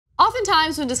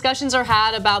oftentimes when discussions are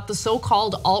had about the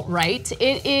so-called alt-right,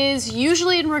 it is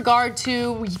usually in regard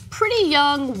to pretty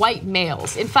young white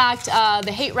males. In fact,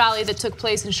 the hate rally that took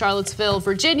place in Charlottesville,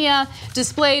 Virginia,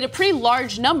 displayed a pretty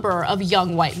large number of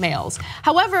young white males.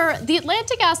 However, The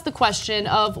Atlantic asked the question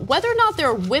of whether or not there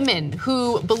are women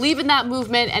who believe in that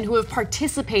movement and who have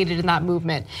participated in that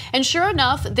movement. And sure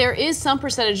enough, there is some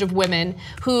percentage of women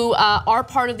who are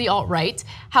part of the alt-right.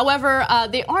 However,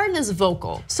 they aren't as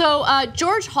vocal. So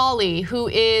George Hawley, who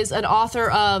is an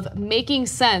author of Making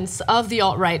Sense of the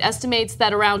Alt-Right, estimates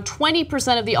that around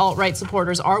 20% of the alt-right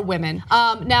supporters are women.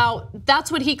 Now,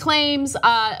 that's what he claims.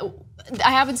 I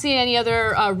haven't seen any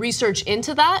other research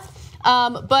into that.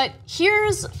 But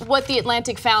here's what The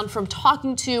Atlantic found from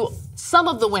talking to some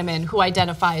of the women who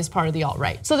identify as part of the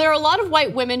alt-right. So there are a lot of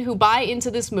white women who buy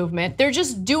into this movement. They're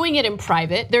just doing it in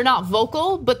private. They're not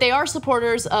vocal, but they are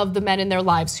supporters of the men in their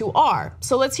lives who are.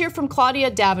 So let's hear from Claudia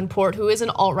Davenport, who is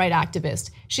an alt-right activist.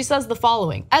 She says the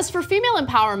following: as for female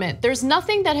empowerment, there's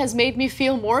nothing that has made me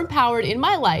feel more empowered in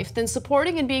my life than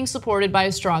supporting and being supported by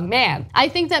a strong man. I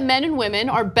think that men and women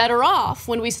are better off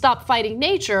when we stop fighting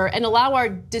nature and allow our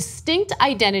distinct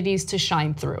identities to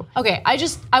shine through. Okay,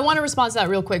 I want to respond to that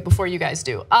real quick before you guys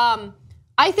do.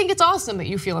 I think it's awesome that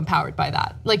you feel empowered by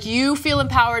that. Like, you feel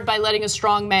empowered by letting a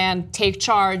strong man take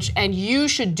charge, and you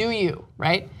should do you,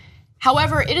 right?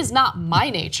 However, it is not my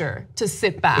nature to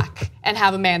sit back and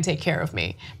have a man take care of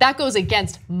me. That goes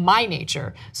against my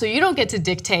nature. So you don't get to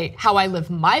dictate how I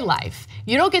live my life.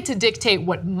 You don't get to dictate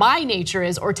what my nature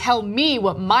is or tell me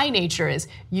what my nature is.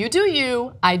 You do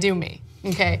you, I do me,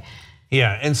 okay?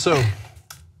 Yeah, and so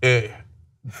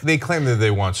they claim that they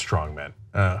want strong men.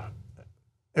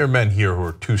 There are men here who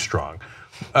are too strong,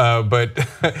 but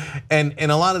and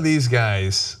a lot of these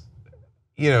guys,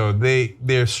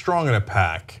 they're strong in a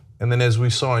pack. And then, as we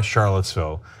saw in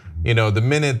Charlottesville, the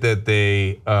minute that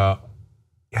they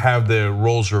have the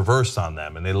roles reversed on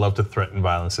them, and they love to threaten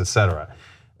violence, etc.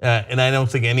 And I don't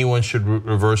think anyone should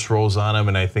reverse roles on them.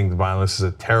 And I think violence is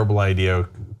a terrible idea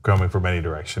coming from any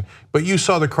direction. But you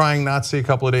saw the crying Nazi a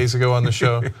couple of days ago on the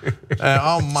show.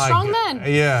 Oh my God! Strong men.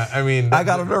 Yeah, I mean, I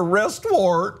got an arrest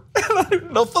warrant.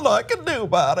 Nothing I can do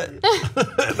about it.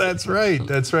 That's right.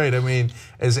 That's right. I mean,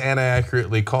 as Anna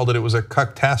accurately called it, it was a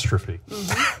catastrophe.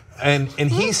 And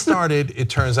he started, it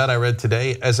turns out, I read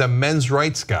today, as a men's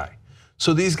rights guy.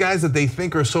 So these guys that they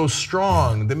think are so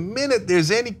strong, the minute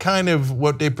there's any kind of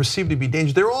what they perceive to be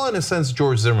danger, they're all in a sense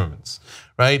George Zimmermans,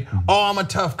 right? Oh, I'm a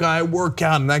tough guy, I work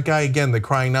out. And that guy, again, the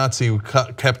crying Nazi, who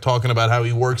kept talking about how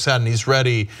he works out and he's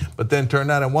ready, but then turned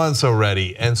out it wasn't so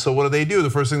ready. And so what do? The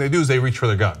first thing they do is they reach for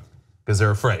their gun because they're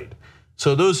afraid.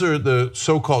 So those are the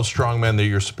so-called strong men that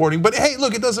you're supporting. But hey,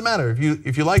 look, it doesn't matter.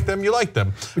 If you like them, you like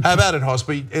them. How about it, Hoss?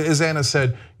 But as Anna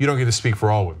said, you don't get to speak for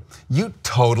all women. You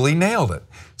totally nailed it.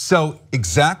 So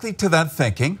exactly to that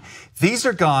thinking, these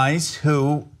are guys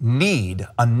who need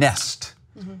a nest.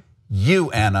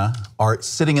 You, Anna, are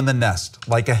sitting in the nest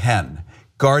like a hen,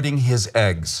 guarding his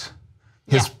eggs.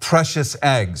 His precious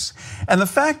eggs. And the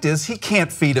fact is, he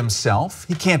can't feed himself.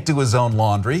 He can't do his own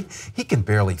laundry. He can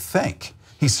barely think.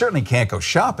 He certainly can't go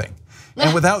shopping.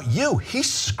 And without you,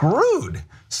 he's screwed.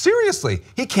 Seriously,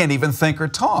 he can't even think or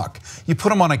talk. You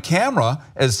put him on a camera,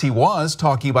 as he was,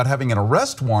 talking about having an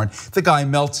arrest warrant, the guy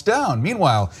melts down.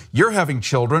 Meanwhile, you're having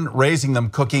children, raising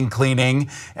them, cooking, cleaning,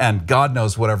 and God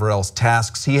knows whatever else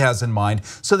tasks he has in mind,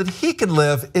 so that he can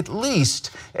live at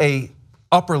least a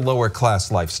upper lower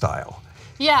class lifestyle.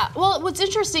 Yeah, well, what's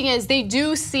interesting is they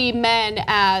do see men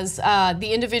as the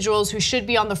individuals who should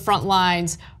be on the front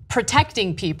lines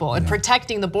protecting people and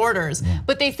protecting the borders,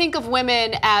 but they think of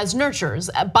women as nurturers.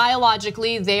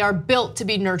 Biologically, they are built to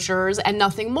be nurturers and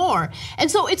nothing more. And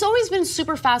so it's always been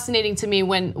super fascinating to me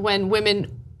when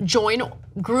women join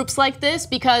groups like this,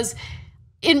 because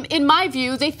in my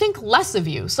view, they think less of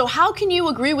you. So how can you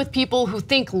agree with people who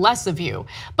think less of you?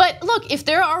 But look, if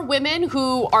there are women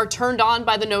who are turned on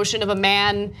by the notion of a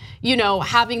man,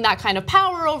 having that kind of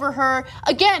power over her,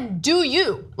 again, do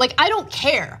you? Like, I don't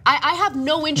care. I have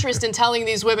no interest in telling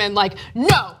these women, like,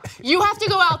 no, you have to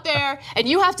go out there and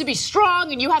you have to be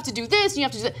strong and you have to do this and you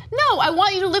have to do that. No, I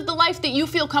want you to live the life that you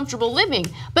feel comfortable living.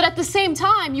 But at the same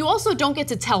time, you also don't get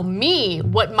to tell me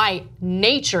what my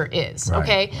nature is,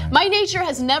 okay? Right. My nature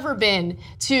has never been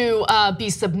to be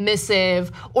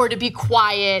submissive or to be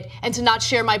quiet and to not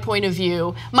share my point of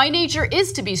view. My nature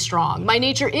is to be strong. My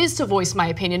nature is to voice my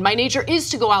opinion. My nature is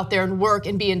to go out there and work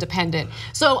and be independent.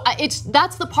 So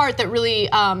that's the part that really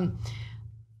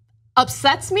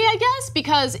upsets me, I guess,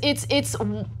 because it's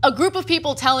a group of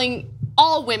people telling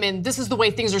all women, this is the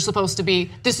way things are supposed to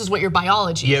be, this is what your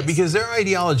biology is. Yeah, because their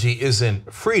ideology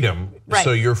isn't freedom, right.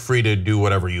 so you're free to do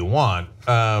whatever you want.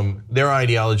 Their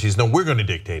ideology is, no, we're gonna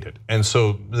dictate it. And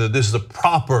so this is the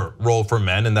proper role for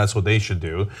men, and that's what they should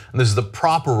do. And this is the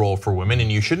proper role for women,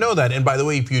 and you should know that. And by the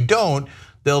way, if you don't,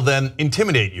 they'll then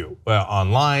intimidate you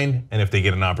online, and if they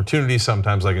get an opportunity,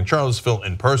 sometimes like in Charlottesville,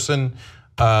 in person.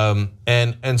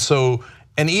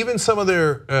 And even some of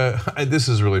their, this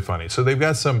is really funny. So they've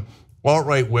got some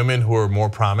alt-right women who are more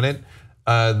prominent.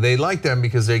 They like them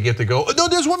because they get to go, oh, no,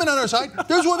 there's women on our side.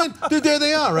 There's women, there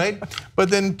they are, right? But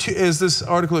then as this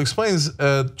article explains,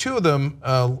 two of them,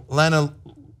 Lana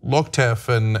Loktef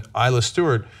and Isla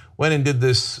Stewart, went and did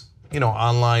this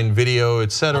online video,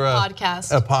 etc.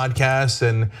 A podcast.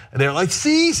 And they're like,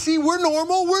 see, we're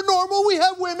normal, we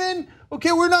have women.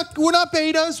 Okay, we're not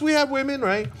betas, we have women,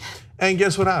 right? And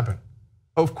guess what happened?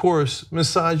 Of course,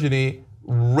 misogyny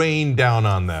rained down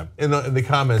on them in the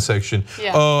comment section.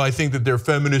 Yeah. Oh, I think that they're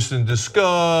feminists in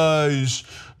disguise.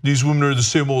 These women are the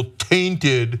same old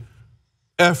tainted,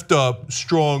 effed up,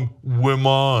 strong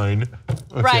women.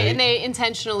 Okay. Right, and they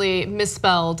intentionally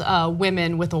misspelled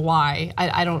women with a Y.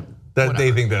 I don't.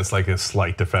 They think that's like a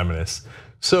slight to feminists.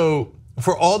 So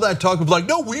for all that talk of like,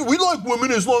 no, we like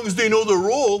women as long as they know their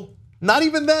role. Not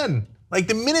even then. Like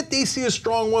the minute they see a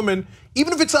strong woman,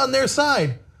 even if it's on their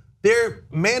side, their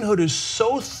manhood is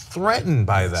so threatened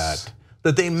by that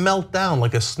they melt down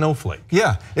like a snowflake.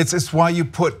 Yeah, it's why you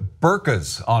put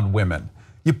burqas on women.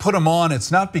 You put them on,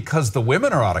 it's not because the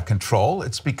women are out of control,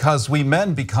 it's because we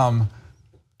men become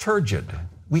turgid.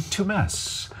 We too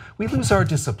mess. We lose our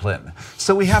discipline.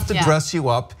 So we have to dress you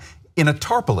up in a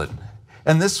tarpaulin.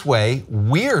 And this way,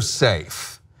 we're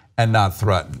safe and not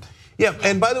threatened. Yeah,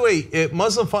 and by the way,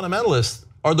 Muslim fundamentalists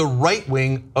are the right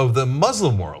wing of the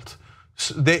Muslim world.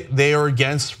 They are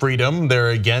against freedom, they're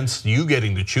against you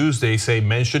getting to choose. They say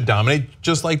men should dominate,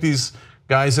 just like these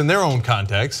guys in their own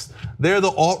context. They're the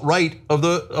alt-right of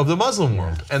the Muslim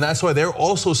world. And that's why they're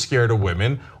also scared of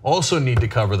women, also need to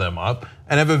cover them up,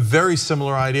 and have a very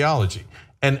similar ideology.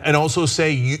 And also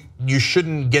say you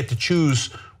shouldn't get to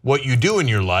choose what you do in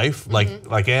your life,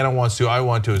 like Anna wants to, I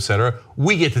want to, etc.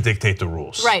 We get to dictate the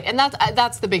rules. Right, and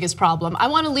that's the biggest problem. I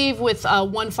want to leave with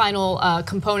one final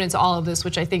component to all of this,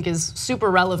 which I think is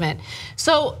super relevant.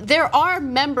 So there are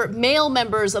male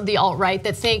members of the alt-right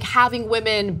that think having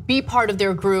women be part of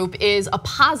their group is a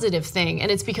positive thing,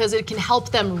 and it's because it can help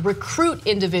them recruit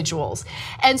individuals.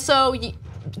 And so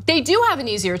they do have an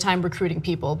easier time recruiting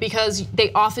people because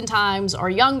they oftentimes are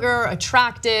younger,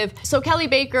 attractive. So Kelly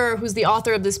Baker, who's the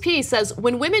author of this piece, says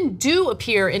when women do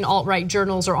appear in alt-right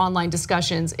journals or online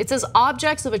discussions, it's as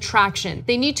objects of attraction.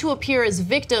 They need to appear as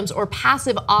victims or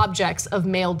passive objects of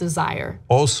male desire.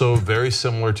 Also very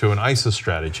similar to an ISIS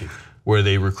strategy, where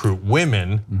they recruit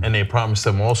women and they promise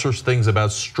them all sorts of things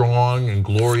about strong and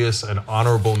glorious and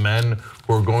honorable men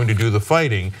who are going to do the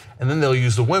fighting, and then they'll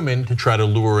use the women to try to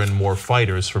lure in more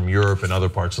fighters from Europe and other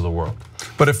parts of the world.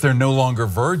 But if they're no longer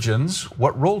virgins,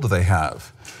 what role do they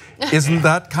have? Isn't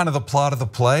that kind of the plot of the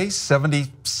play,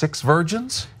 76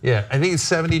 virgins? Yeah, I think it's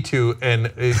 72,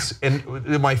 and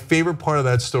my favorite part of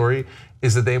that story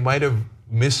is that they might have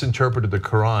misinterpreted the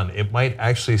Quran. It might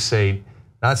actually say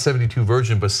not 72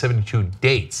 virgin, but 72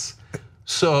 dates.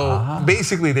 So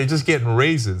basically, they're just getting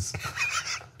raises.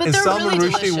 But and they're Salman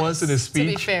really Rushdie once in his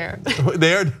speech, to be fair.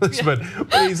 they are delicious, but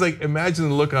he's like, imagine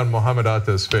the look on Mohammed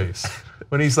Atta's face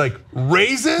when he's like,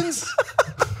 raisins?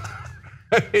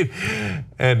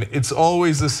 And it's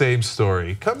always the same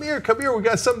story. Come here, we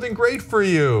got something great for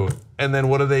you. And then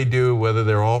what do? Whether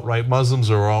they're alt-right Muslims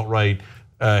or alt-right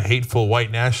hateful white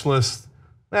nationalists?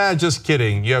 Just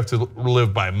kidding. You have to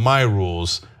live by my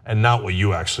rules and not what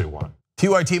you actually want.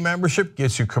 TYT membership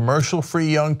gets you commercial-free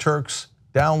Young Turks.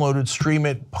 Download it, stream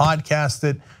it, podcast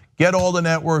it, get all the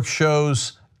network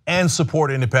shows, and support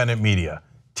independent media.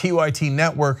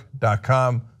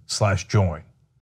 TYTnetwork.com/join.